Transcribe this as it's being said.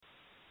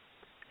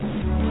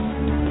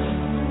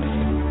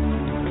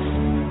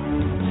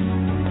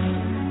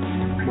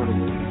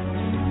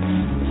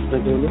They're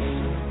doing this?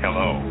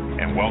 Hello,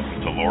 and welcome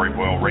to Lori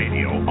Boyle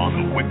Radio on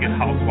the Wicked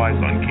Housewives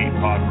on Cape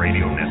Cod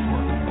Radio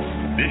Network.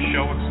 This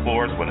show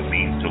explores what it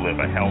means to live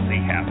a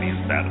healthy, happy,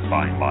 and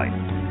satisfying life.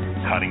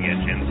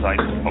 Cutting-edge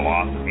insights and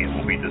philosophies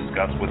will be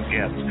discussed with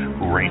guests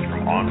who range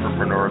from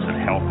entrepreneurs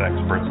and health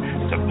experts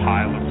to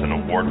pilots and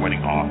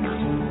award-winning authors.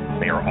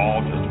 They are all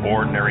just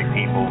ordinary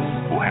people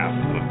who happen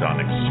to have done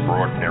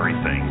extraordinary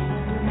things.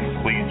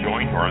 Please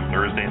join her on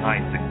Thursday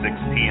nights at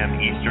 6 p.m.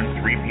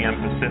 Eastern, 3 p.m.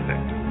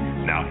 Pacific.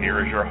 Now here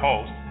is your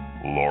host,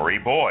 Lori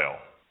Boyle.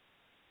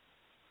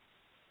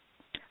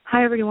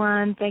 Hi,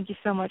 everyone. Thank you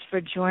so much for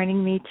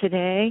joining me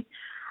today.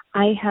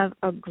 I have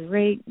a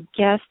great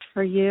guest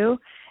for you.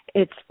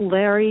 It's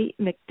Larry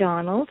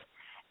McDonald,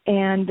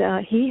 and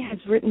he has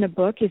written a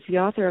book. He's the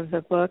author of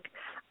the book,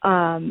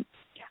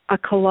 A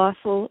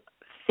Colossal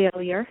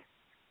Failure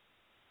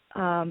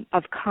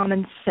of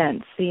Common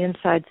Sense, the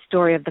inside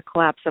story of the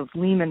collapse of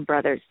Lehman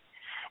Brothers.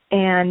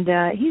 And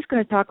he's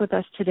going to talk with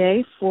us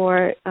today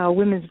for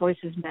Women's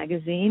Voices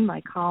magazine, my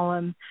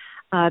column,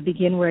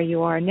 Begin Where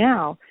You Are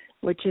Now,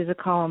 which is a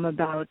column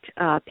about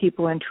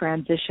people in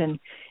transition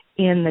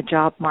in the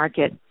job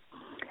market.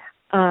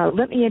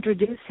 Let me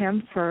introduce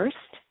him first.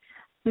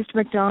 Mr.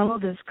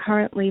 McDonald is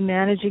currently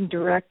Managing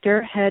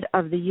Director, Head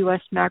of the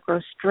U.S. Macro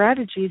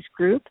Strategies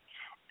Group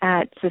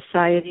at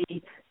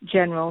Society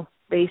General,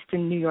 based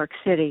in New York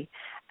City.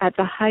 At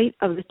the height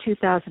of the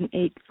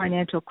 2008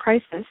 financial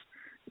crisis,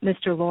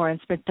 Mr.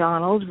 Lawrence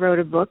McDonald wrote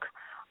a book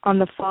on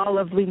the fall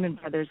of Lehman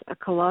Brothers, A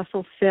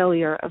Colossal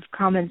Failure of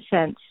Common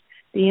Sense,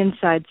 the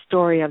inside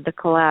story of the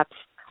collapse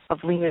of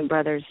Lehman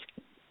Brothers.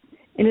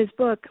 In his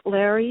book,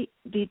 Larry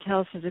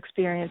details his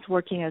experience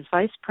working as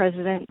vice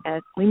president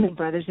at Lehman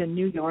Brothers in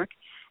New York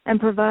and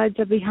provides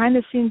a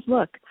behind-the-scenes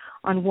look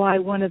on why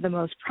one of the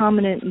most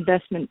prominent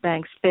investment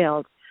banks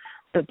failed.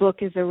 The book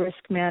is a risk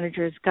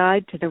manager's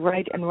guide to the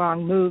right and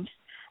wrong moves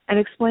and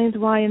explains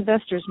why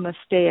investors must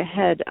stay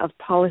ahead of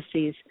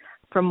policies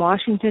from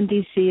Washington,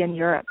 D.C. and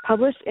Europe.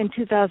 Published in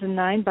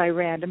 2009 by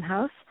Random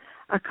House,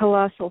 A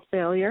Colossal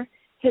Failure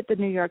hit the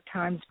New York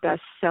Times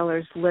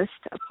bestsellers list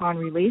upon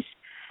release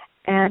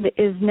and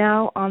is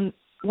now on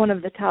one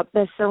of the top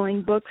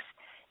best-selling books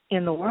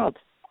in the world.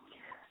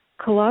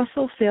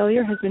 Colossal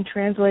Failure has been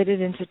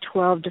translated into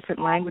 12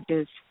 different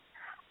languages.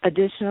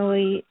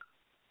 Additionally,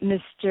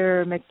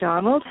 Mr.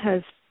 McDonald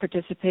has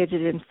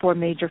participated in 4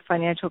 major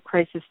financial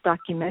crisis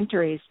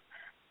documentaries: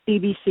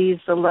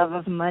 BBC's The Love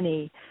of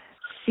Money,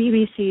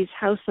 CBC's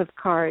House of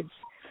Cards,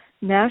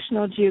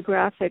 National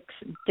Geographic's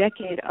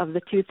Decade of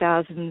the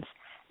 2000s,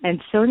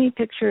 and Sony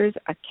Pictures'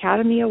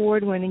 Academy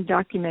Award-winning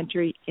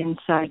documentary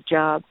Inside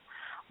Job.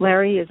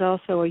 Larry is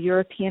also a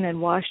European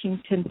and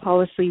Washington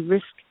policy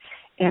risk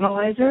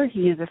analyzer.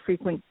 He is a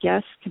frequent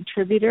guest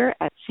contributor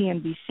at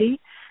CNBC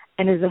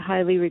and is a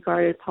highly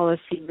regarded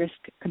policy risk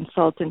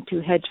consultant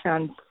to hedge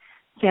funds,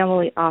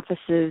 family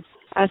offices,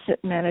 asset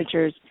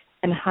managers,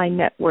 and high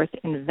net worth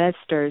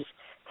investors.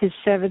 His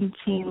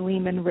 17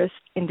 Lehman risk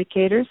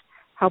indicators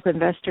help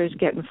investors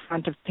get in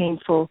front of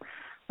painful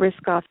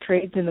risk-off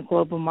trades in the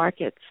global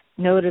markets.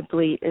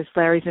 Notably is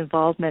Larry's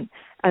involvement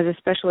as a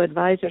special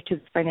advisor to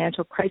the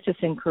Financial Crisis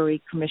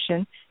Inquiry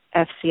Commission,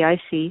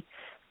 FCIC,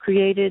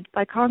 created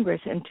by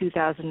Congress in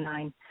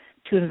 2009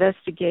 to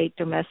investigate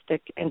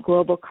domestic and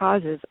global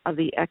causes of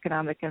the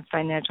economic and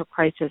financial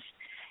crisis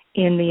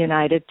in the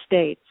United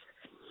States.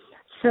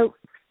 So,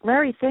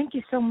 Larry, thank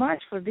you so much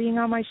for being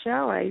on my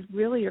show. I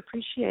really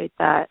appreciate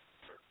that.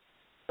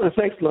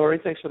 Thanks, Lori.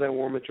 Thanks for that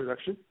warm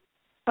introduction.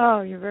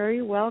 Oh, you're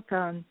very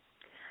welcome.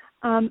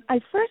 I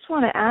first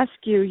want to ask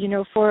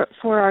you, for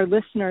our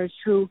listeners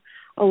who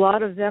a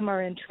lot of them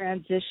are in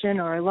transition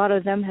or a lot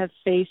of them have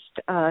faced,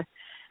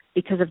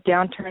 because of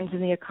downturns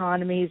in the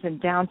economies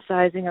and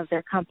downsizing of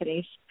their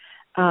companies,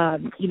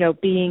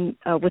 being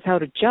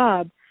without a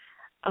job,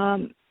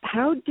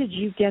 how did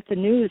you get the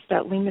news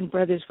that Lehman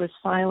Brothers was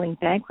filing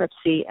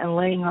bankruptcy and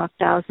laying off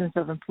thousands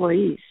of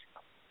employees?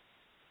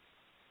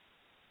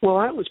 Well,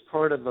 I was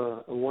part of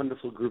a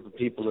wonderful group of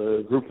people,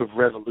 a group of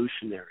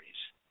revolutionaries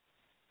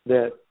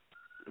that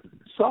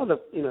saw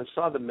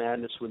the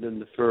madness within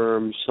the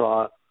firm,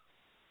 saw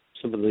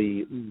some of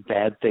the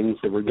bad things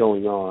that were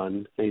going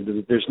on.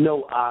 There's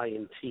no I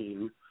in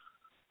team.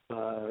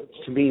 To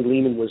me,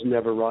 Lehman was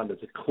never rotten at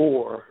the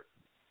core.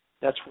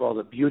 That's where all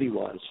the beauty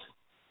was.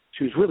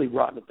 She was really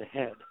rotten at the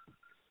head.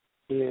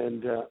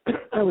 And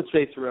I would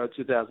say throughout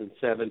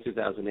 2007,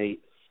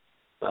 2008,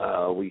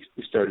 we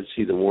started to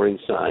see the warning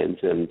signs,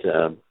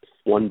 and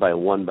one by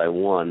one,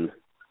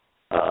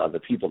 the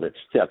people that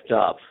stepped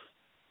up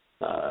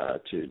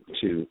to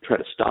try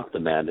to stop the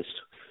madness,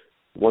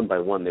 one by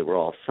one, they were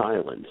all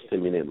silenced. I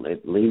mean,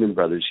 at Lehman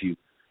Brothers, you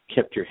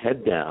kept your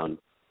head down,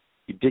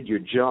 you did your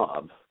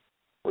job,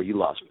 or you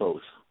lost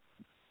both.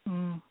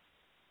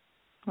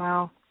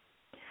 Wow.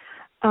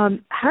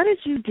 How did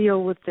you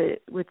deal with the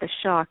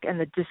shock and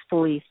the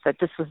disbelief that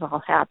this was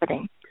all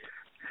happening?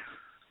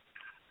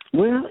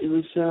 Well, it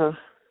was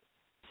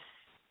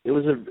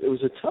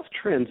a tough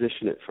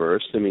transition at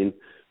first. I mean,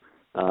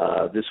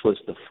 this was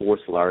the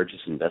fourth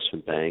largest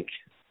investment bank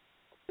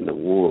in the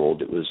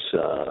world. It was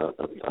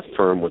a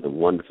firm with a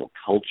wonderful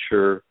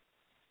culture,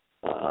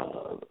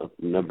 a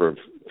number of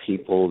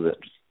people that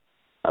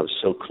I was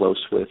so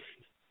close with.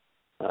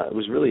 It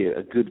was really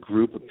a good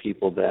group of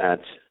people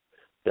that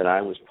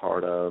I was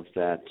part of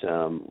that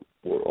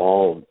were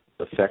all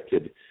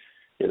affected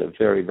in a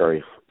very,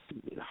 very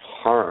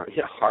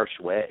harsh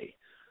way.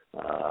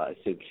 I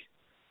think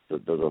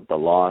the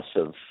loss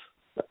of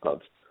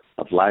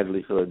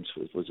livelihoods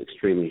was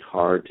extremely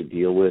hard to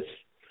deal with.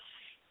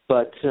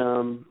 But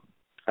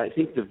I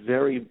think the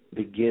very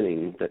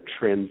beginning, that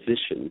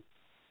transition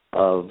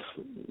of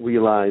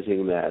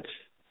realizing that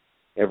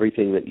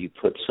everything that you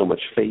put so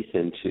much faith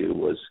into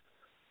was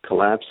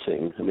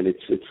collapsing. I mean,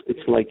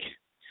 it's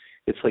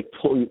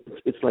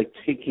like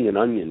taking an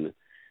onion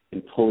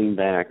and pulling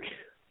back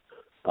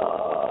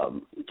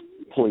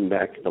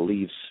the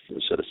leaves,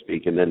 so to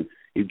speak, and then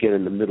you get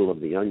in the middle of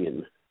the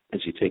onion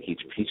as you take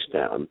each piece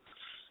down,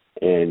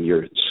 and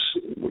you're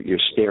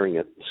staring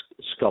at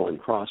skull and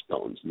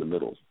crossbones in the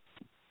middle.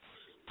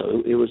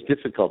 So it was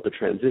difficult to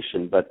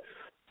transition, but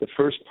the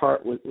first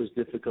part was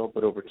difficult.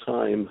 But over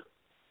time,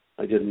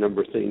 I did a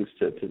number of things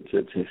to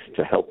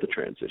help the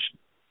transition.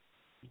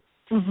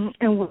 Mm-hmm.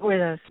 And what were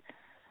those?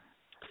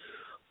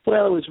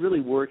 Well, it was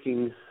really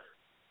working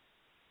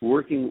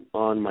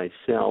on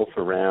myself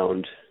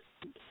around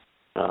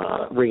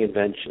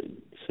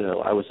reinvention. So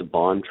I was a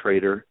bond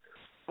trader.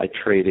 I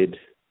traded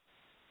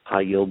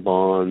high-yield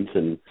bonds,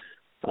 and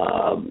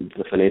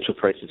the financial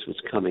crisis was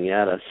coming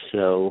at us.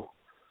 So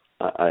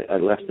I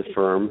left the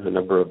firm. A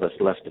number of us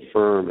left the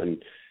firm,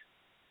 and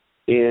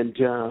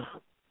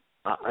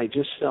I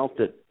just felt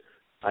that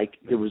I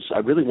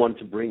really wanted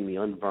to bring the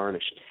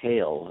unvarnished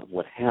tale of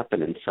what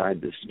happened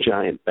inside this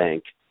giant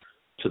bank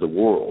to the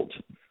world.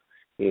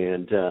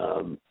 And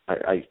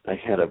I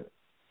had a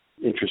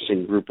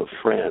interesting group of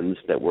friends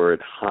that were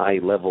at high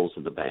levels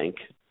of the bank.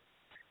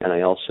 And I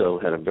also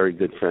had a very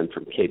good friend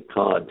from Cape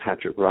Cod,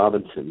 Patrick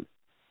Robinson,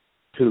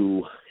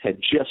 who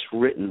had just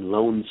written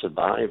Lone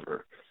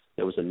Survivor.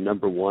 That was a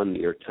 #1 New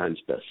York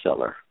Times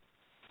bestseller.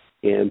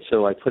 And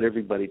so I put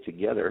everybody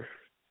together,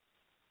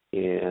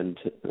 and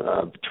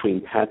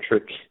between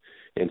Patrick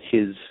and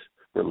his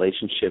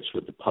relationships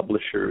with the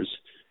publishers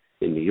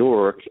in New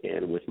York,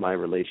 and with my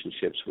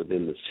relationships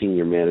within the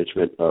senior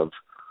management of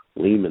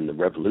Lehman, the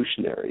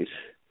revolutionaries,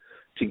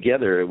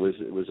 together it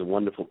was a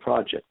wonderful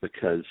project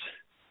because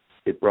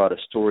it brought a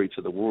story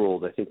to the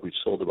world. I think we've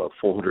sold about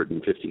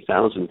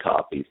 450,000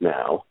 copies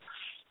now,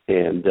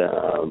 and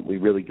we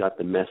really got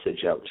the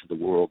message out to the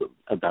world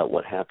about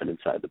what happened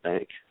inside the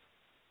bank.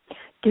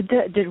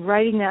 Did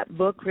writing that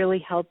book really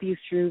help you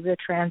through the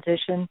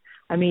transition?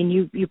 I mean,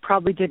 you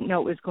probably didn't know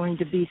it was going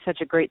to be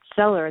such a great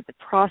seller. The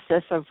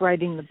process of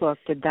writing the book,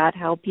 did that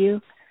help you?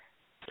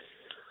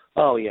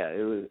 Oh yeah,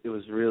 it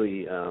was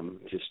really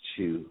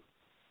it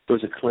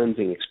was a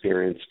cleansing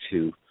experience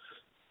to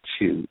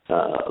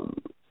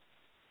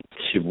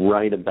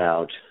write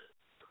about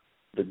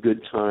the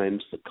good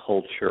times, the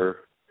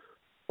culture,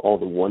 all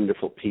the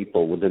wonderful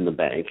people within the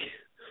bank.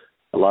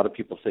 A lot of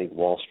people think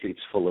Wall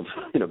Street's full of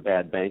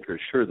bad bankers.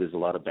 Sure, there's a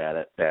lot of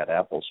bad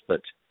apples,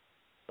 but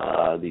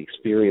the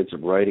experience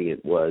of writing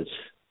it was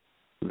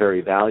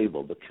very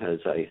valuable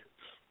because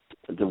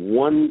the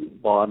one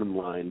bottom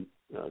line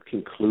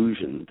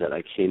conclusion that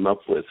I came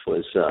up with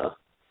was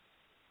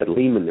at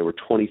Lehman there were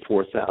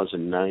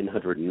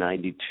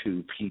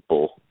 24,992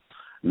 people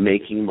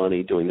making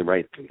money, doing the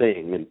right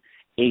thing, and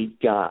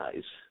 8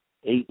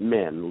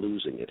 men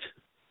losing it.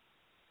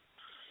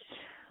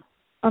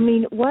 I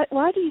mean,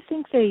 why do you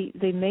think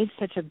they made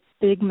such a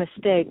big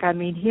mistake? I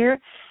mean,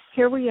 here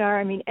we are.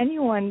 I mean,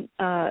 anyone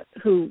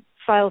who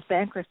files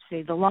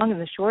bankruptcy, the long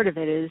and the short of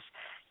it is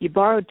you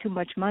borrowed too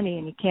much money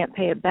and you can't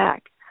pay it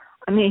back.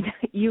 I mean,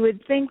 you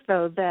would think,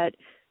 though, that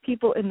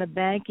people in the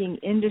banking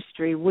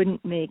industry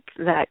wouldn't make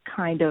that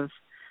kind of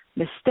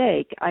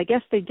mistake. I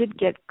guess they did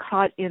get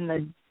caught in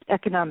the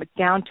economic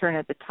downturn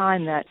at the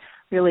time that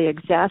really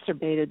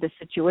exacerbated the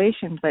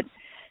situation, but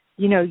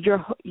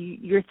you're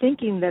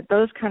thinking that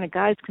those kind of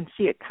guys can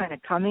see it kind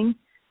of coming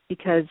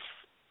because,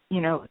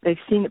 they've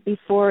seen it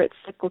before, it's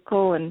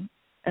cyclical and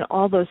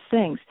all those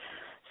things.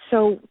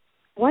 So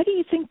why do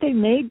you think they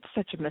made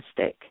such a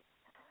mistake?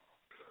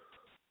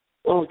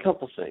 Well, a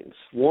couple things.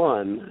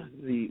 One,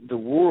 the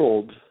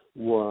world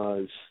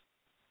was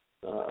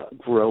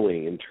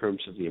growing in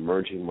terms of the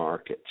emerging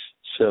markets.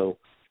 So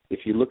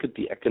if you look at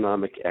the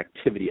economic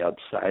activity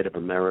outside of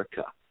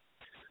America,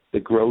 the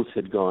growth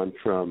had gone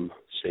from,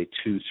 say,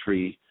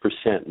 2-3%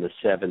 in the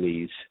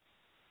 70s,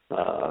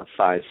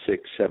 5,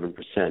 6,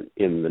 7%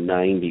 in the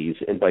 90s,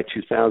 and by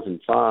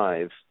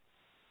 2005,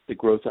 the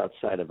growth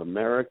outside of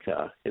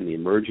America in the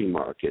emerging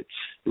markets,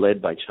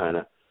 led by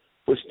China,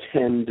 was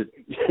 10 to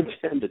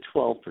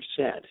 12%,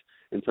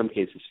 in some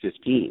cases 15%.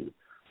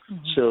 Mm-hmm.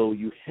 So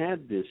you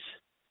had this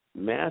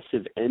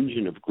massive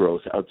engine of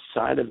growth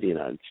outside of the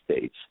United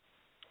States.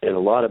 And a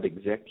lot of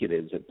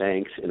executives at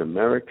banks in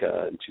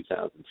America in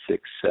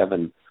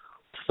 2006-07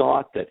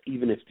 thought that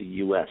even if the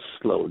U.S.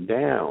 slowed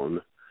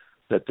down,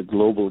 that the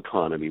global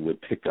economy would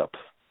pick up.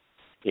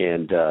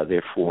 and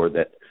therefore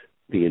that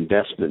the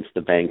investments,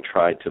 the bank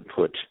tried to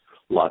put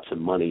lots of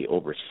money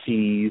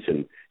overseas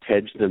and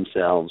hedge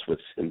themselves with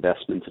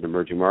investments in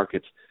emerging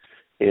markets.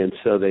 And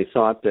so they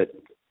thought that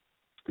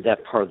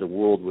that part of the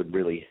world would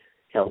really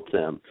help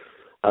them.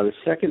 The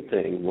second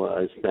thing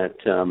was that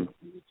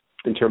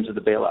in terms of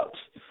the bailouts,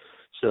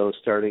 so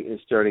starting in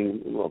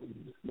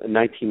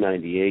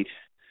 1998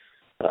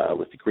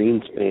 with the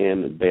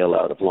Greenspan and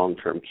bailout of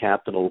long-term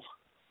capital,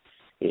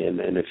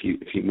 and if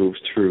you move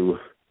through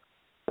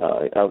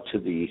out to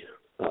the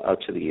 80s,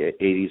 out to the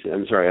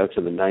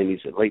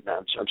 90s,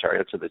 out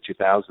to the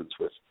 2000s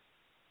with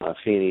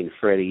Fannie and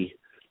Freddie,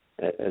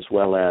 as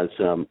well as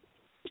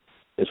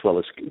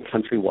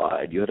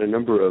countrywide. You had a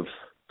number of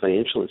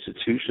financial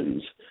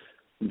institutions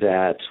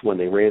that, when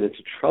they ran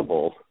into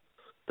trouble,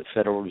 the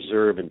Federal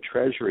Reserve and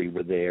Treasury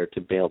were there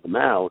to bail them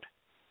out.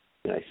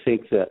 And I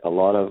think that a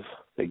lot of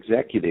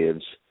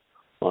executives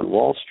on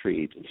Wall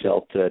Street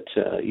felt that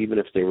even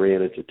if they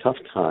ran into tough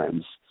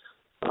times,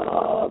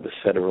 the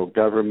federal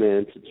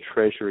government and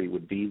Treasury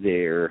would be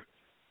there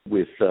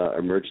with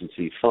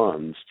emergency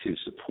funds to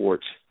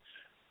support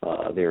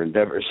their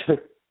endeavors.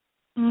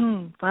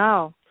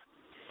 Wow.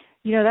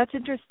 That's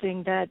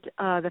interesting that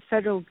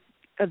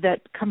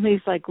that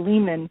companies like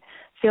Lehman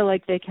feel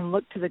like they can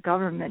look to the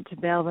government to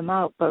bail them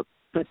out, but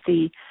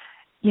the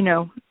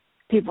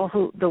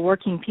the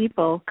working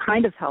people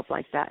kind of help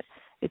like that.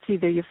 It's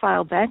either you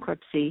file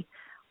bankruptcy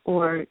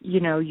or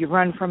you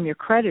run from your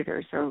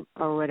creditors or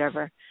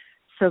whatever.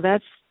 So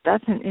that's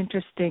an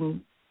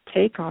interesting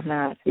take on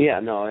that. Yeah,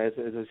 no, as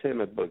I say in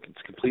my book,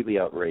 it's completely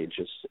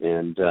outrageous,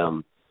 and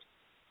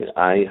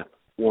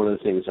one of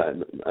the things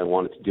I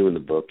wanted to do in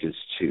the book is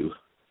to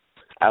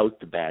out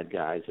the bad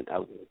guys and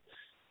out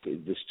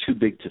this too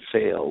big to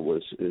fail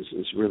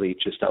is really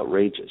just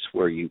outrageous,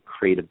 where you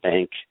create a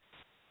bank.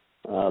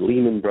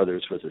 Lehman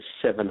Brothers was a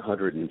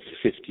 $750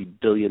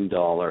 billion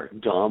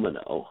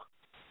domino,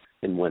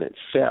 and when it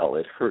fell,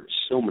 it hurt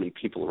so many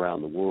people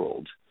around the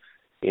world.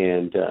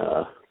 And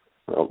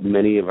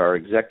many of our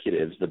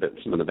executives,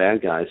 some of the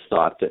bad guys,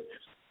 thought that,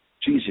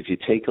 geez, if you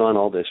take on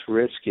all this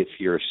risk, if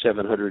you're a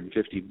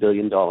 $750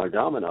 billion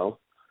domino,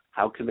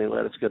 how can they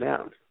let us go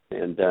down?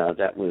 And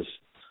that was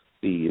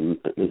the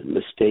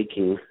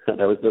mistaking. That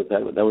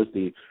was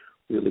the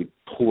really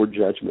poor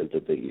judgment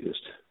that they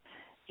used.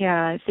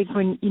 Yeah, I think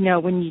when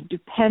you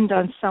depend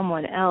on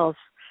someone else,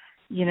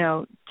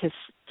 to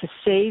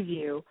save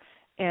you,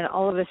 and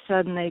all of a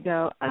sudden they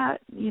go,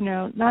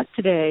 not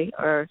today,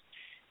 or,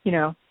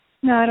 no,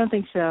 I don't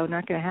think so,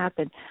 not going to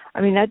happen.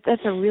 I mean,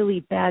 that's a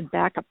really bad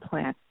backup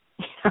plan.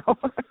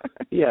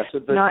 Yeah,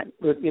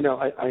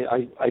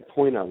 I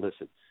point out,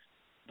 listen,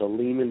 the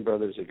Lehman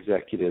Brothers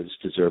executives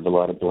deserve a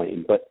lot of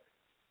blame, but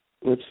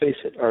let's face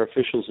it, our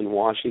officials in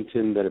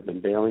Washington that have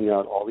been bailing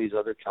out all these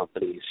other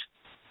companies,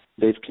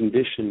 they've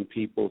conditioned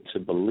people to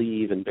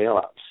believe in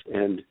bailouts,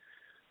 and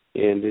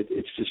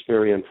it's just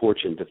very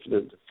unfortunate.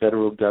 The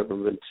federal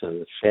government,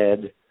 the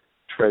Fed,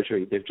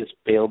 Treasury, they've just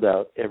bailed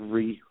out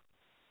every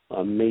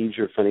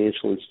major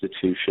financial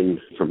institution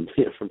from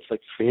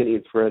like Fannie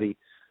and Freddie,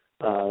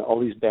 all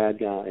these bad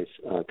guys,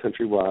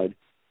 countrywide,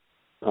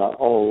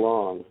 all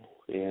along.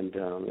 And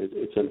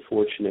it's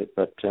unfortunate,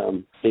 but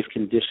they've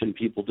conditioned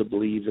people to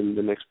believe in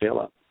the next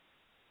bailout.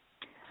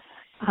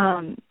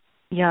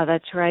 Yeah,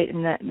 that's right.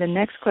 And the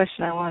next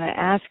question I want to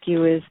ask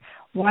you is,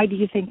 why do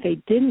you think they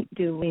didn't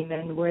do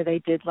Lehman where they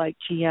did like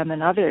GM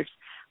and others?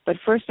 But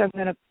first I'm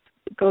going to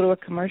go to a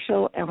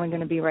commercial, and we're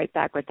going to be right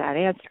back with that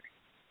answer.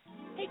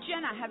 Hey,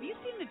 Jenna, have you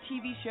seen the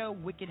TV show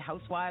Wicked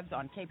Housewives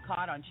on Cape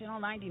Cod on Channel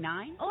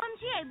 99?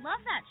 OMG, I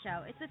love that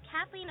show. It's with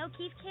Kathleen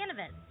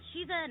O'Keefe-Canavas.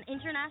 She's an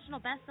international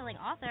best-selling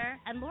author,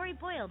 and Lori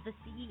Boyle, the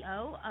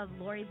CEO of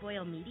Lori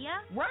Boyle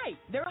Media. Right.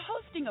 They're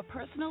hosting a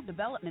personal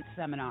development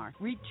seminar,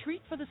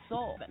 Retreat for the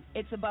Soul.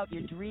 It's about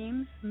your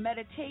dreams,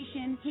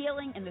 meditation,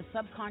 healing, and the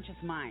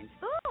subconscious mind.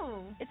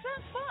 Ooh. It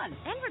sounds fun.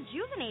 And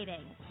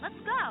rejuvenating. Let's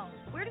go.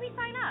 Where do we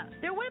sign up?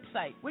 Their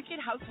website,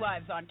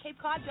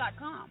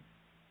 wickedhousewivesOnCapeCod.com.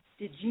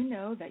 Did you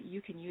know that you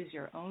can use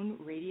your own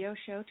radio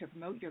show to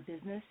promote your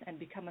business and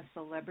become a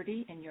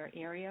celebrity in your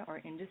area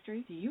or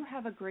industry? Do you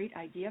have a great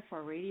idea for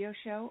a radio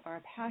show or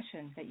a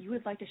passion that you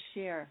would like to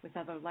share with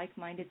other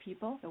like-minded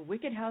people? The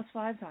Wicked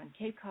Housewives on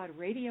Cape Cod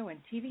radio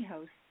and TV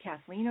hosts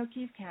Kathleen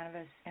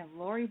O'Keefe-Canavas and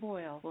Lori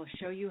Boyle will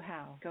show you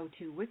how. Go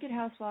to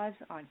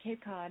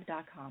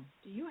wickedhousewivesOnCapeCod.com.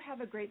 Do you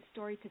have a great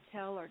story to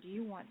tell, or do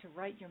you want to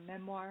write your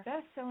memoir?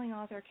 Best-selling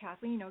author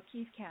Kathleen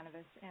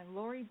O'Keefe-Canavas and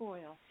Lori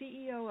Boyle,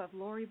 CEO of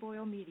Lori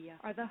Boyle Media,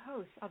 are the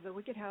hosts of the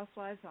Wicked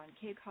Housewives on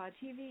Cape Cod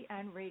TV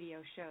and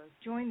radio shows.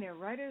 Join their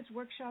Writers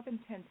Workshop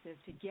Intensive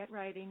to get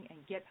writing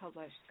and get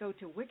published. Go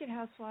to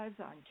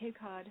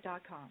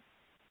wickedhousewivesOnCapeCod.com.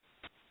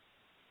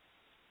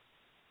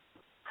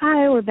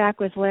 Hi, we're back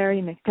with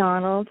Larry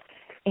McDonald,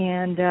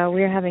 and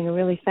we're having a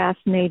really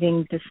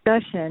fascinating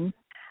discussion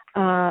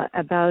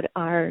about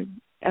our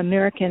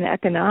American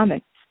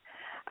economics.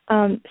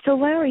 So,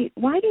 Larry,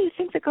 why do you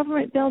think the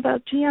government bailed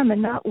out GM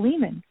and not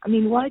Lehman? I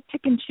mean, why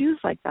pick and choose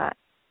like that?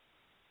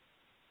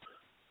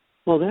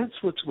 Well, that's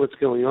what's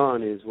going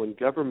on is when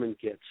government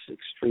gets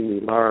extremely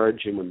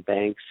large and when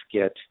banks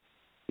get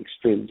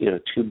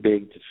too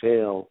big to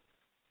fail,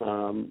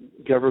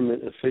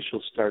 government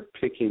officials start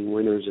picking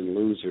winners and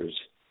losers.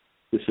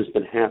 This has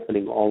been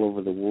happening all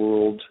over the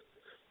world,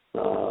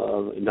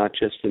 not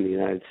just in the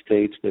United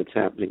States, but it's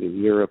happening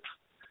in Europe.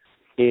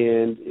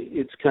 And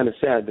it's kind of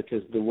sad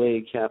because the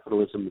way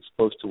capitalism is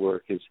supposed to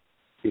work is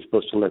you're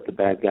supposed to let the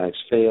bad guys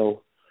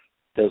fail.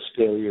 Those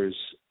failures,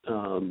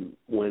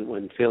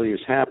 when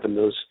failures happen,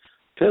 those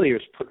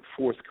failures put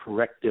forth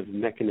corrective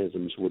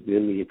mechanisms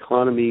within the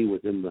economy,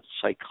 within the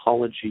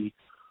psychology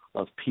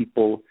of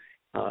people,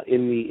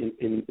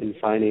 in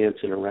finance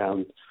and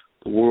around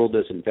the world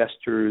as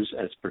investors,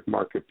 as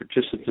market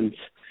participants.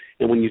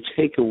 And when you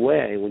take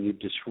away, when you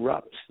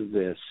disrupt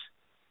this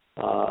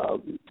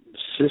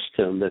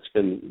system that's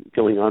been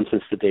going on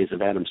since the days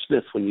of Adam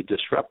Smith, when you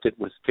disrupt it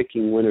with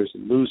picking winners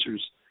and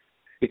losers,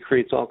 it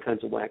creates all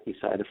kinds of wacky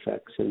side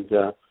effects.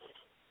 And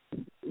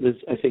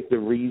I think the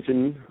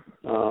reason,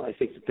 I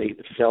think that they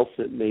felt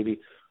that maybe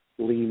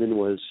Lehman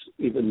was,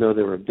 even though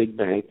they were a big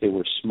bank, they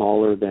were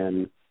smaller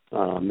than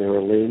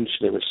Merrill Lynch,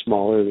 they were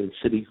smaller than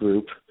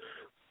Citigroup,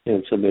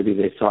 and so maybe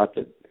they thought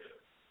that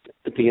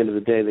at the end of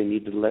the day they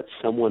needed to let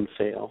someone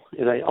fail.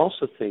 And I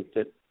also think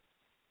that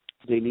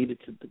they needed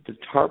the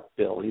TARP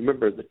bill. You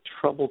remember the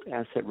Troubled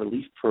Asset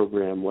Relief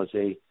Program was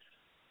a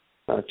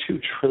 $2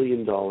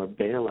 trillion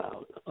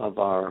bailout of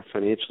our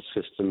financial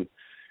system,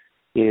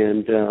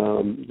 and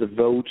the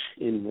vote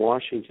in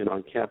Washington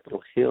on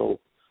Capitol Hill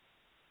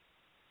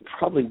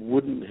probably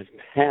wouldn't have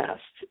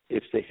passed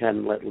if they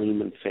hadn't let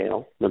Lehman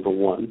fail, number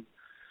one.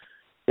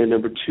 And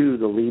number two,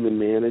 the Lehman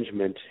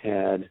management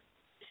had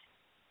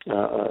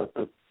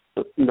a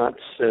not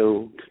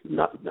so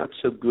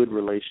good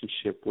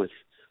relationship with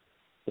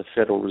the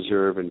Federal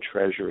Reserve and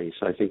Treasury.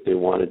 So I think they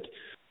wanted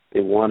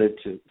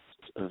to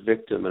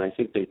evict him, and I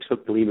think they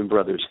took the Lehman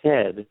Brothers'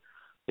 head,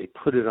 they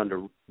put it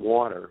under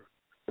water,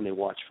 and they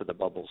watched for the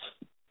bubbles.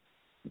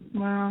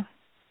 Wow.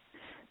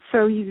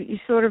 So you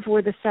sort of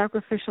were the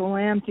sacrificial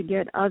lamb to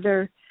get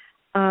other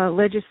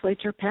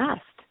legislature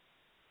passed.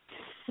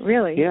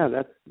 Really? Yeah,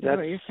 that's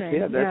what you're saying.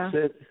 Yeah, that's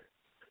it.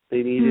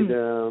 They needed,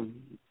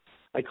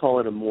 I call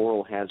it a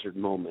moral hazard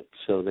moment.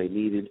 So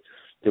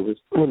there was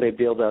when they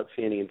bailed out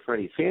Fannie and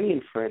Freddie. Fannie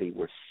and Freddie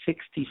were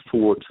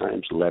 64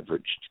 times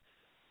leveraged.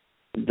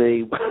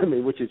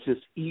 Which is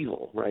just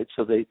evil, right?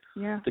 So the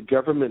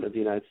government of the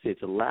United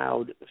States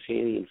allowed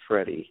Fannie and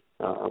Freddie,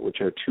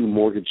 which are two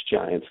mortgage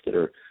giants that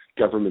are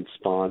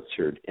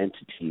government-sponsored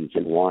entities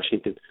in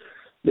Washington,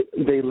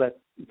 they let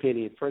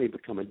Fannie and Freddie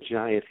become a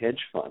giant hedge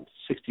fund,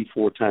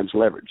 64 times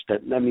leveraged.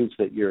 That means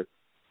that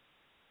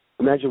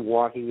imagine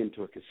walking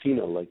into a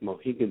casino like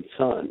Mohegan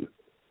Sun,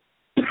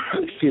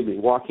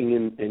 walking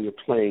in and you're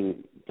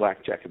playing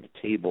blackjack at the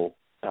table.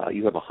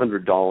 You have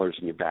 $100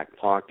 in your back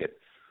pocket,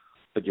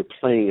 but you're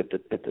playing at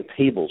the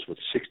tables with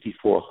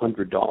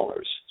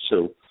 $6,400.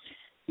 So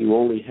you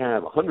only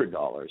have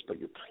 $100, but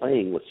you're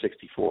playing with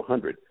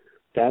 $6,400.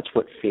 That's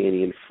what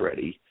Fannie and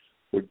Freddie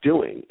were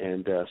doing,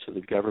 and so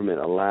the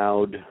government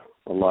allowed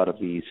a lot of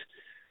these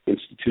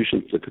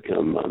institutions to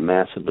become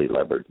massively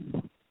levered.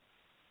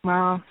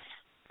 Wow,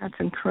 that's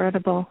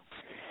incredible.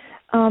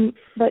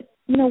 But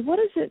what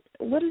does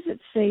it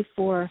say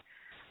for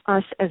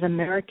us as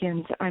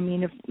Americans? I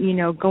mean, if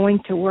going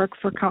to work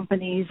for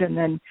companies and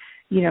then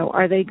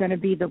are they going to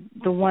be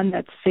the one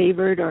that's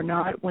favored or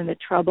not when the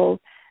trouble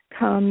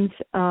comes?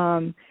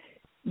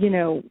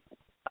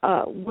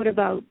 What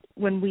about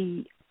when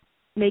we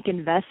make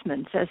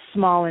investments as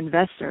small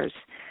investors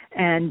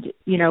and,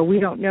 we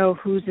don't know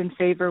who's in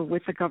favor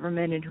with the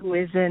government and who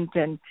isn't,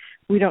 and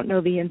we don't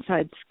know the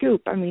inside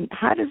scoop? I mean,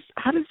 how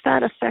does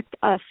that affect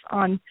us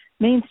on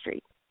Main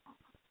Street?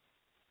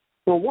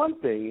 Well, one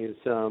thing is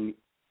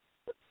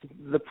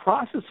the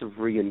process of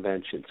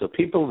reinvention. So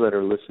people that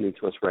are listening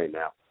to us right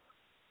now,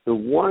 the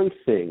one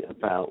thing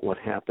about what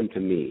happened to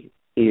me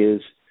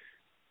is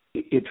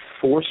it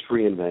forced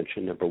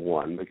reinvention, number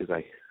one, because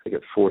I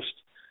got forced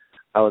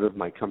out of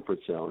my comfort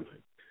zone.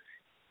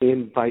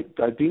 And by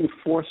being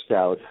forced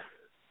out,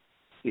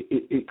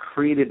 it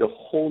created a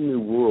whole new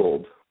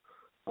world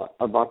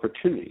of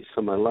opportunities.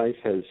 So my life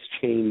has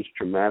changed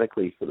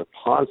dramatically for the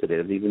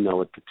positive, even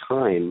though at the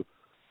time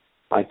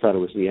I thought it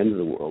was the end of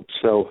the world.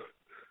 So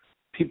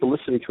people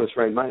listening to us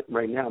right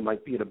now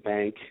might be at a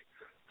bank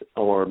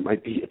or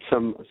might be at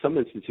some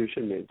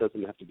institution. It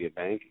doesn't have to be a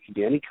bank. It could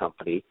be any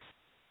company.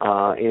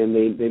 And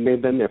they may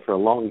have been there for a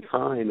long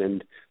time,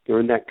 and they're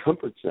in that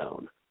comfort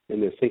zone.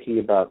 And they're thinking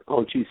about,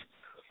 oh, geez,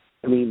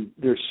 I mean,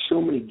 there's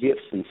so many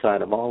gifts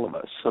inside of all of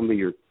us. Some of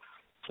your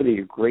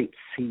great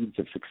seeds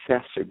of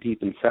success are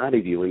deep inside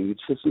of you, and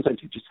sometimes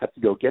you just have to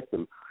go get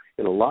them.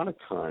 And a lot of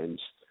times,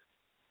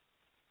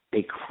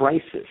 a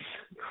crisis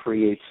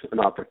creates an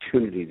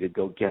opportunity to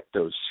go get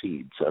those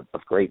seeds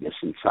of greatness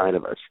inside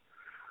of us.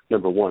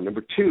 Number one.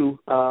 Number two,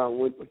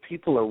 when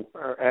people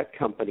are at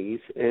companies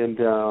and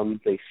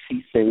they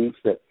see things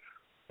that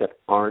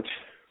aren't.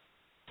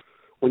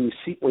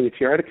 If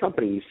you're at a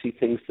company, you see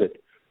things that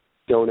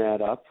don't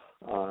add up.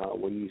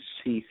 when you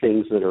see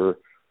things that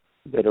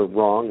are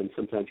wrong, and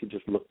sometimes you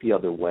just look the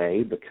other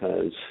way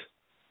because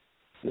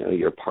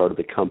you're part of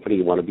the company,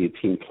 you want to be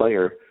a team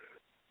player.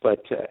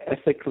 But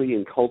ethically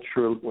and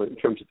culturally, in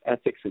terms of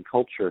ethics and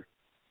culture,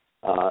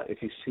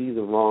 if you see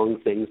the wrong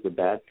things, the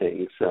bad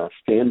things,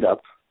 stand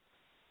up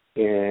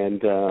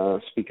and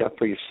speak up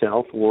for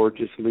yourself, or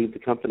just leave the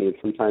company. And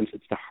sometimes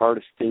it's the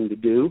hardest thing to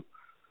do,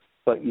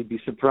 but you'd be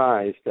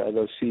surprised.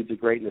 Those seeds of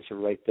greatness are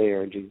right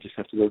there, and you just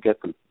have to go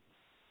get them.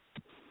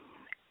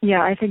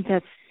 Yeah, I think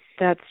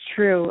that's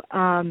true.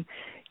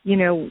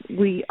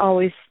 We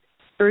always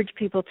urge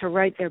people to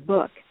write their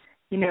book,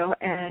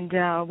 and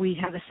we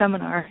have a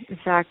seminar, in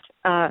fact,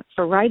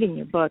 for writing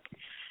your book.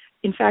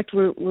 In fact,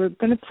 we're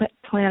going to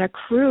plan a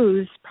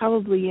cruise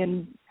probably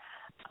in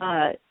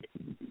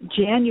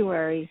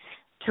January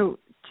to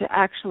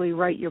actually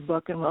write your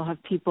book, and we'll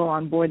have people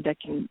on board that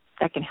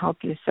can help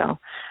you. So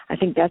I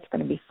think that's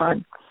going to be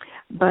fun.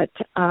 But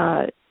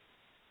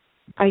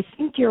I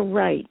think you're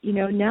right.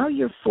 Now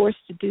you're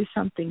forced to do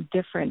something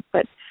different,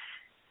 but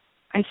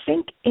I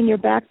think in your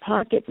back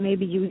pocket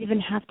maybe you even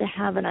have to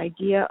have an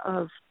idea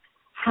of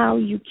how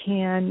you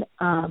can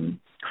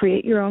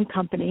create your own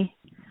company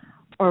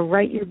or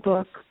write your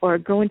book or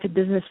go into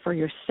business for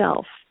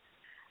yourself,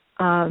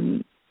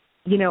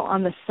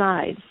 on the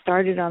side,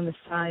 start it on the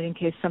side in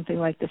case something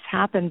like this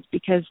happens,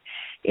 because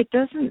it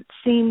doesn't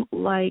seem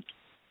like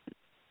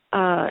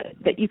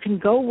that you can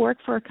go work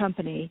for a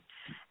company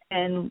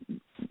and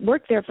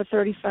work there for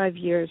 35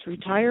 years,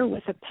 retire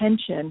with a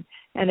pension,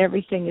 and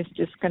everything is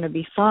just going to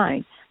be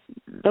fine.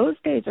 Those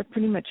days are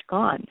pretty much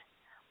gone.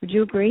 Would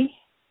you agree?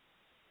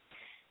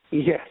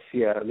 Yes,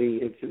 yeah. I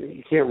mean,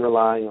 you can't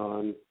rely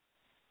on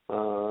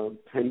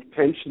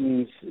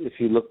pensions. If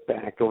you look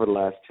back over the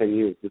last 10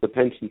 years, the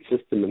pension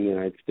system in the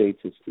United States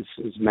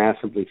is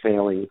massively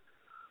failing.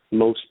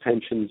 Most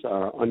pensions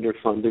are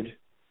underfunded,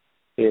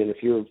 and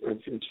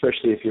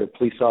especially if you're a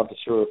police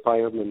officer or a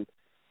fireman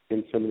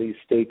in some of these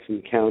states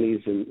and counties,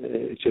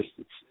 and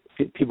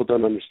people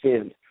don't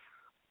understand.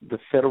 The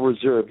Federal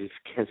Reserve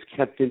has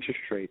kept interest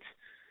rates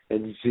at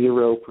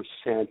 0%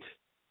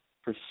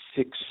 for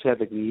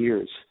 6-7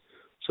 years.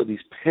 So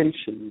these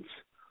pensions,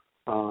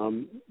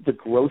 the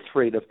growth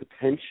rate of the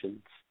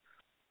pensions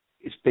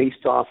is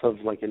based off of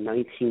like a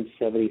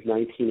 1970s,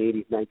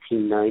 1980s,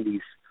 1990s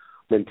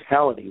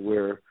mentality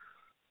where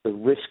the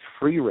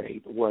risk-free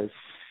rate was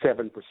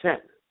 7%.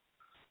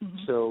 Mm-hmm.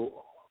 So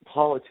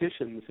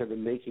politicians have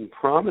been making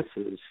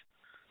promises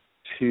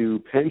to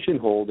pension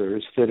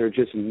holders that are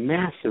just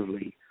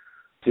massively,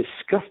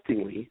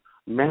 disgustingly,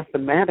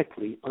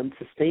 mathematically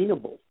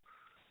unsustainable.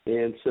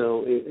 And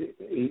so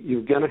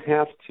you're going to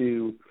have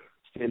to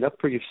stand up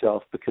for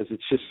yourself because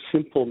it's just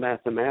simple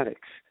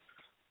mathematics.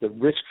 The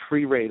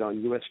risk-free rate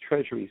on U.S.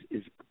 Treasuries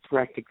is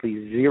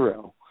practically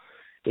zero.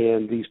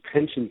 And these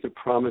pensions are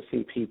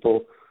promising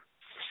people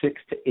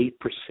 6 to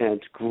 8%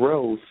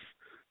 growth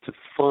to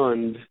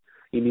fund.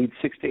 You need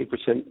 6 to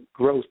 8%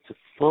 growth to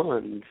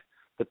fund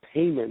the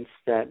payments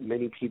that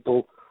many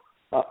people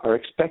are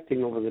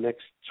expecting over the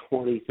next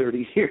 20,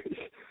 30 years.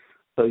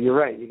 So you're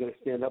right. You're going to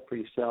stand up for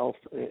yourself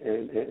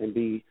and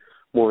be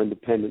more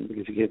independent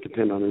because you can't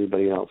depend on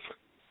anybody else.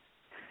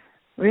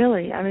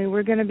 Really? I mean,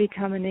 we're going to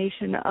become a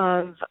nation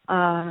of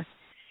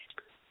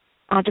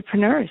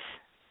entrepreneurs.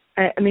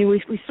 I mean,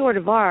 we sort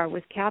of are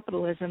with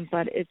capitalism,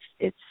 but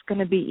it's going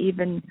to be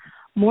even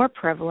more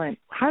prevalent.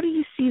 How do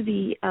you see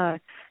the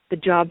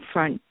job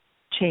front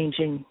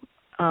changing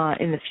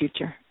in the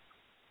future?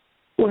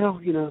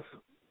 Well,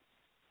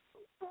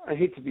 I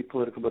hate to be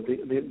political, but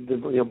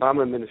the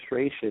Obama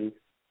administration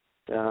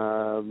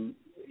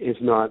is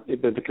not,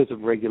 because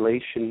of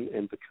regulation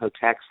and because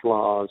tax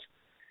laws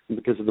and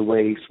because of the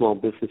way small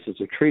businesses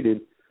are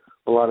treated,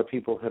 a lot of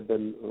people have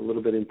been a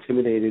little bit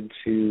intimidated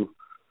to,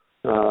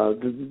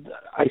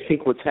 I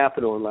think what's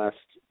happened over the last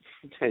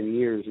 10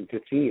 years and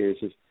 15 years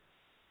is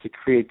the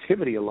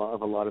creativity of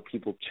a lot of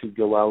people to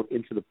go out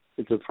into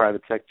the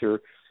private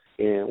sector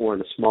or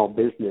in a small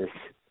business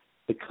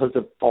because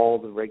of all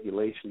the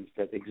regulations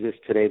that exist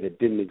today that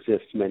didn't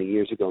exist many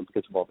years ago, and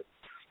because of all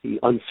the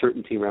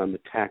uncertainty around the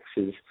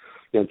taxes,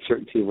 the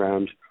uncertainty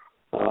around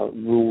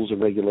rules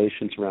and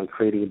regulations around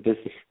creating a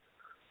business.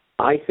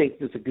 I think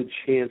there's a good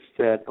chance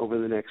that over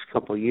the next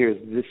couple of years,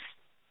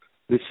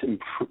 this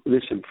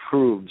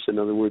improves. In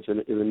other words,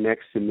 in the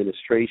next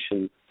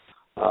administration,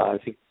 I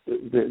think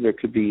there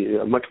could be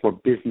a much more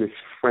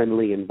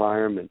business-friendly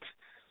environment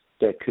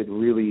that could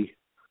really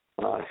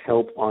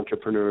help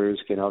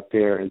entrepreneurs get out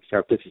there and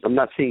start business. I'm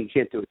not saying you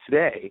can't do it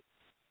today,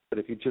 but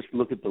if you just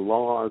look at the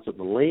laws of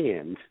the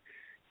land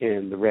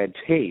and the red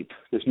tape,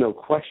 there's no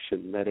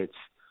question that it's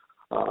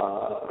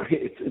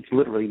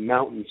literally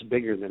mountains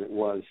bigger than it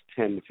was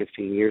 10 to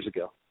 15 years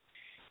ago.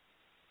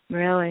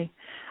 Really?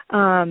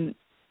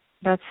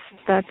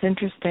 That's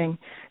interesting.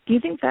 Do you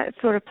think that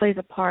sort of plays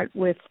a part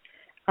with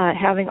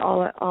having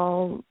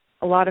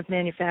a lot of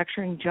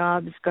manufacturing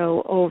jobs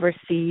go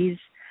overseas,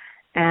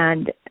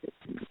 and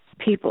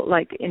people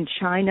like in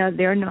China,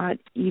 they're not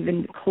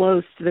even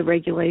close to the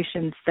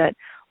regulations that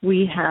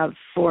we have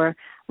for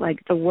like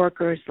the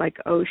workers, like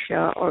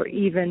OSHA, or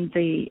even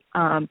the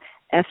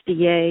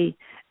FDA,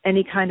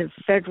 any kind of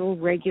federal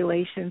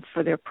regulations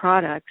for their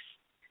products.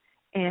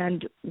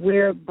 And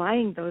we're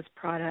buying those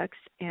products,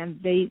 and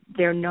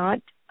they're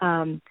not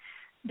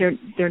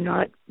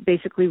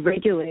basically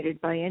regulated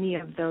by any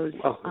of those.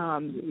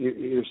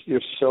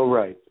 You're so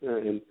right,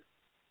 and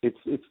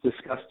it's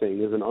disgusting.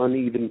 There's an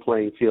uneven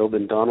playing field,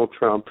 and Donald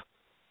Trump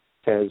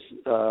has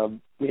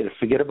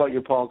forget about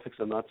your politics.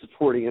 I'm not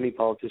supporting any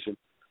politician,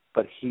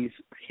 but he's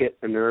hit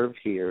a nerve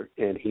here,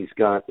 and he's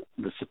got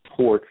the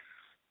support.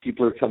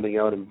 People are coming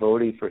out and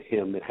voting for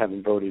him that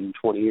haven't voted in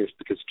 20 years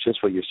because it's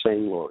just what you're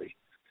saying, Lori.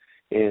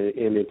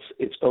 And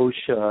it's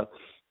OSHA.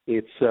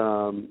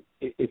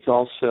 It's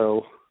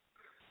also,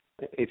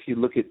 if you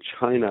look at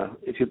China,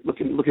 if you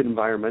look at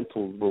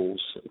environmental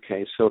rules.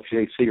 Okay, so if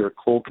you say you're a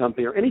coal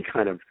company or any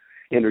kind of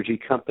energy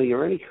company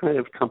or any kind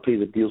of company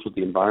that deals with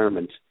the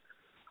environment,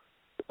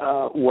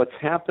 what's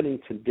happening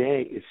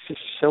today is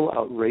just so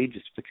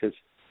outrageous because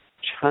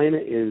China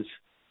is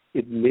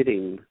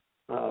emitting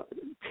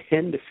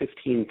 10 to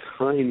 15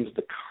 times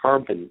the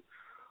carbon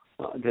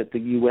that the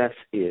U.S.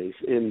 is,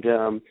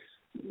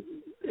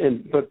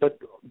 but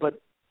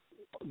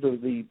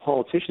the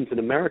politicians in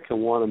America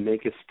want to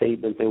make a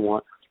statement. They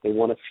want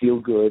to feel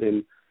good,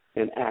 and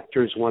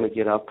actors want to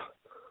get up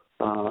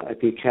at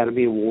the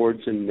Academy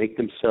Awards and make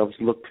themselves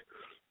look,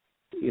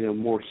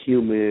 more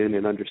human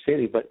and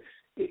understanding. But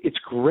it's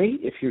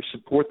great if you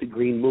support the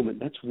green movement.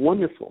 That's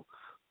wonderful,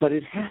 but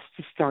it has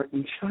to start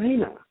in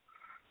China.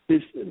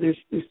 There's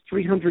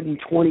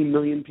 320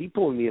 million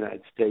people in the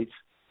United States.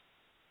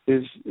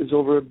 There's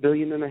over 1.5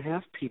 billion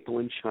people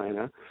in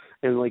China,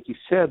 and like you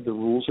said, the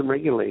rules and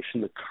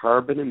regulation, the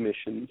carbon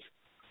emissions.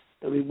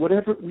 I mean,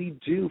 whatever we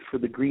do for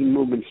the green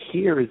movement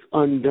here is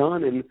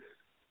undone in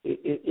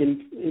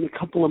a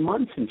couple of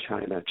months in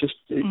China. Just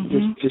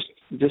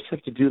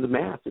have to do the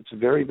math. It's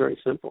very, very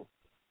simple.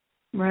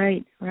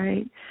 Right.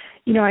 I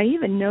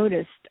even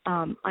noticed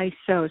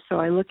ISO, so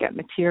I look at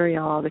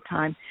material all the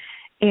time,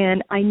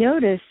 and I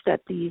noticed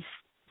that these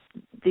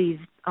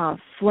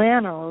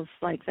flannels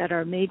like that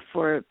are made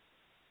for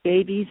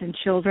babies and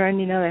children,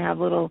 they have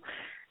little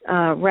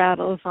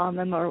rattles on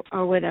them or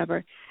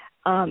whatever.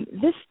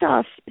 This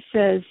stuff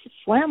says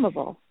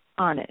flammable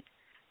on it.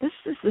 This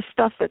is the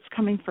stuff that's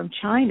coming from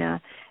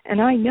China, and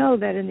I know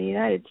that in the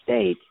United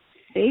States,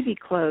 baby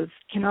clothes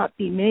cannot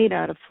be made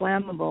out of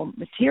flammable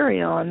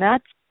material, and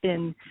that's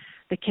been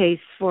the case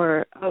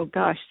for,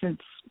 since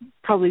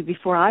probably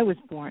before I was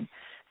born.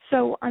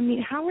 So, I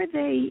mean, how are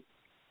they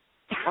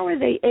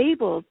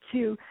able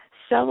to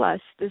sell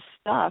us this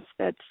stuff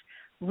that's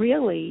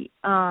really,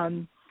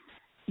 not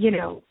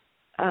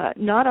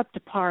up to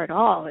par at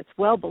all? It's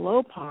well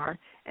below par,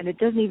 and it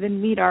doesn't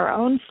even meet our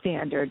own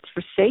standards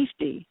for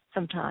safety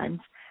sometimes,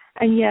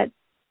 and yet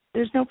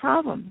there's no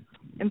problem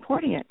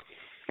importing it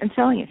and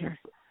selling it here.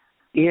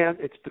 Yeah,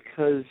 it's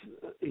because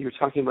you're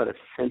talking about a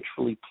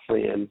centrally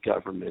planned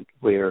government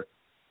where,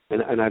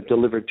 and I've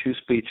delivered 2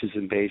 speeches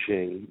in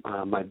Beijing.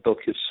 My book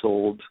has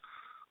sold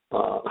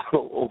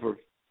over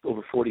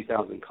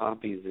 40,000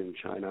 copies in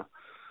China,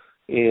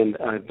 and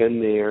I've been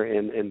there,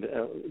 and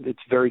it's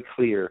very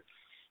clear.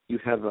 You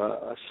have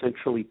a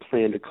centrally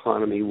planned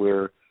economy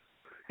where,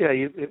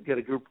 you've got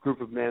a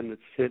group of men that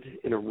sit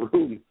in a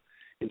room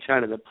in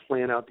China that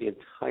plan out the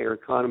entire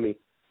economy,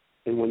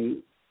 and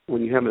when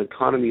you have an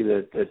economy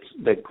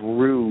that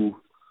grew,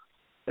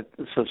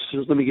 so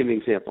let me give you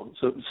an example.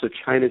 So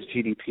China's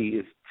GDP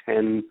is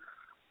 10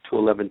 to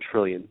 11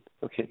 trillion.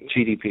 Okay,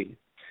 GDP.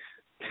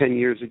 10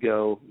 years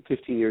ago,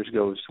 15 years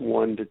ago, it was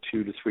 1 to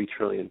 2 to 3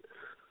 trillion.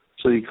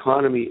 So the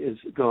economy has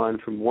gone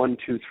from 1,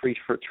 2, 3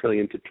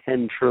 trillion to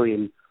 10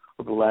 trillion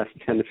over the last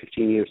 10 to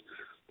 15 years.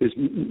 There's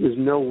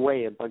no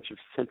way a bunch of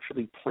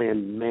centrally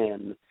planned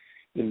men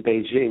in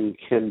Beijing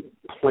can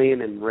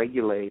plan and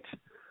regulate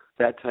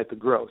that type of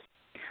growth.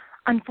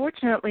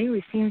 Unfortunately,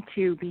 we seem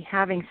to be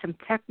having some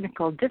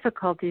technical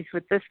difficulties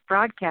with this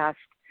broadcast.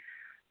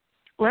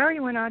 Larry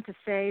went on to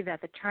say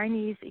that the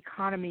Chinese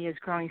economy is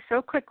growing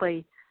so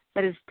quickly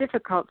that it's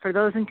difficult for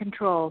those in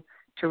control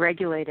to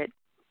regulate it.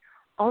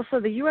 Also,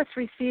 the U.S.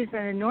 receives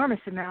an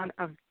enormous amount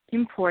of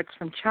imports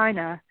from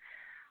China.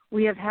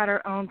 We have had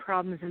our own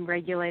problems in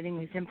regulating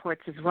these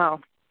imports as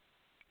well.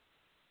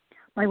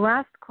 My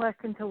last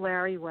question to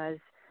Larry was,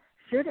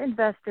 should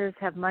investors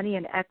have money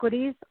in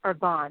equities or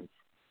bonds?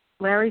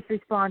 Larry's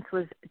response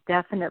was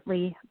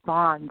definitely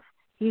bonds.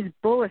 He's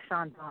bullish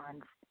on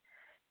bonds.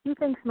 He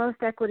thinks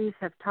most equities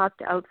have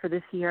topped out for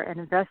this year, and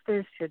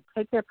investors should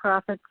take their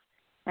profits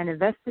and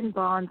invest in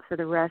bonds for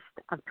the rest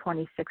of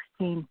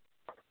 2016.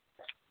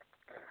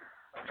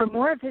 For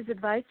more of his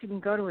advice, you can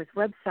go to his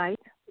website,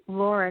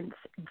 Lawrence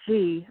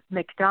G.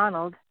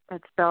 McDonald,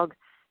 that's spelled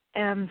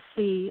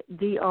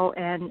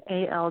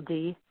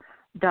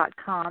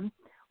McDonald.com,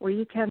 where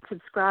you can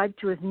subscribe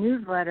to his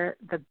newsletter,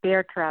 The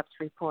Bear Traps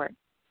Report.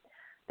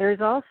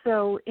 There's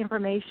also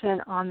information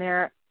on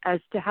there as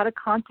to how to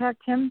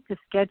contact him to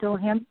schedule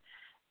him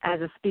as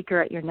a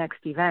speaker at your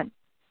next event.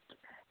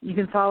 You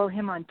can follow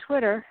him on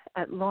Twitter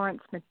at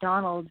Lawrence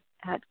McDonald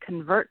at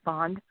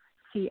ConvertBond,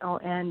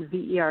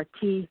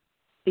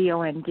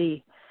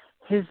 ConvertBond.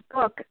 His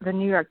book, the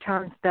New York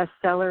Times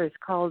bestseller, is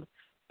called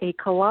A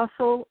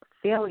Colossal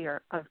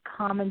Failure of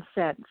Common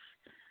Sense,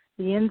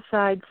 the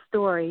inside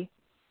story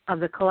of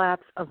the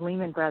collapse of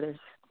Lehman Brothers.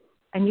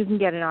 And you can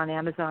get it on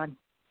Amazon.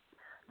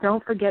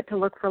 Don't forget to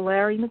look for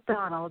Larry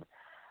McDonald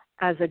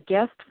as a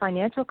guest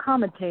financial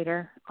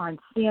commentator on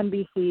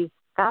CNBC's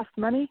Fast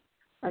Money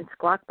and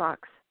Squawk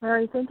Box.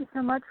 Larry, thank you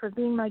so much for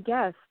being my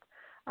guest.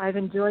 I've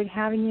enjoyed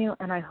having you,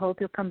 and I hope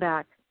you'll come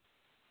back.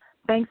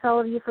 Thanks, all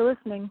of you, for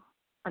listening.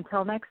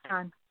 Until next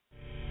time.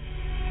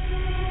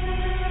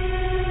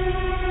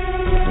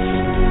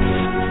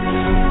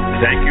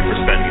 Thank you for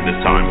spending this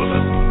time with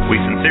us. We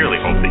sincerely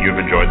hope that you've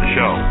enjoyed the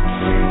show.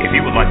 If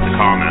you would like to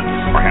comment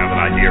or have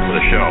an idea for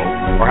the show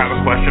or have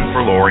a question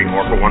for Lori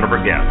or for one of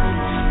her guests,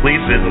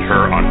 please visit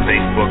her on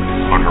Facebook,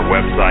 on her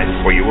website,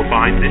 where you will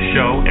find this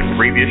show and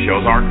previous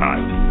shows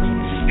archived.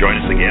 Join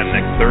us again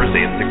next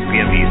Thursday at 6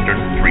 p.m. Eastern,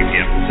 3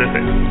 p.m.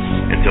 Pacific.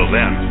 Until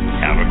then,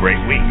 have a great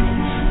week.